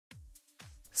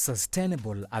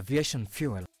Sustainable aviation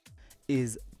fuel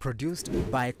is produced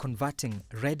by converting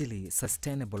readily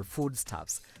sustainable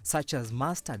foodstuffs such as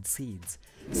mustard seeds,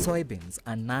 soybeans,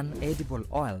 and non-edible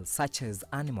oils such as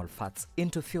animal fats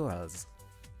into fuels.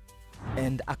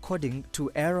 And according to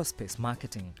aerospace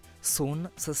marketing, soon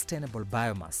sustainable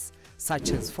biomass such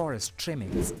as forest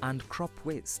trimmings and crop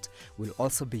waste will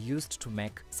also be used to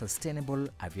make sustainable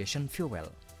aviation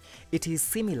fuel. It is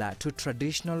similar to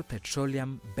traditional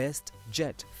petroleum-based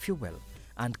jet fuel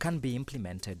and can be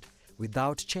implemented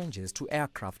without changes to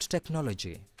aircraft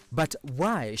technology. But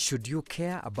why should you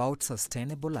care about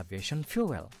sustainable aviation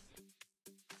fuel?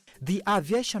 The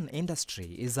aviation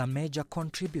industry is a major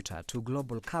contributor to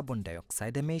global carbon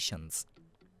dioxide emissions.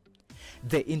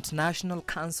 The International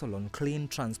Council on Clean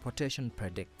Transportation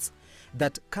predicts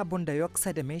that carbon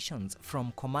dioxide emissions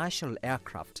from commercial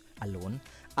aircraft alone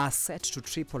are set to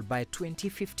triple by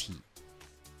 2050.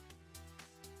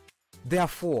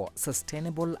 Therefore,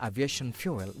 sustainable aviation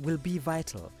fuel will be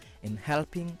vital in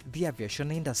helping the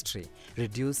aviation industry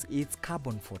reduce its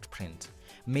carbon footprint,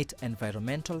 meet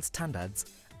environmental standards,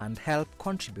 and help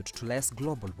contribute to less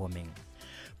global warming.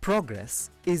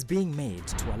 Progress is being made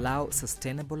to allow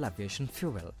sustainable aviation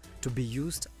fuel to be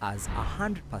used as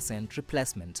 100%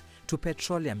 replacement to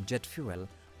petroleum jet fuel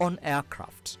on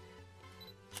aircraft.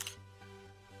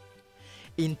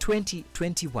 In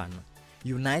 2021,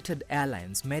 United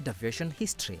Airlines made aviation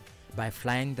history by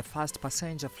flying the first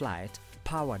passenger flight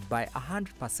powered by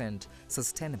 100%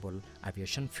 sustainable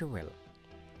aviation fuel.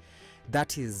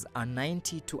 That is a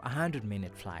 90 to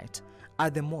 100-minute flight,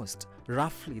 at the most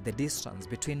roughly the distance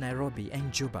between Nairobi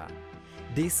and Juba.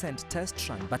 Decent test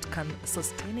run, but can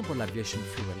sustainable aviation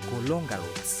fuel go longer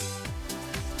routes?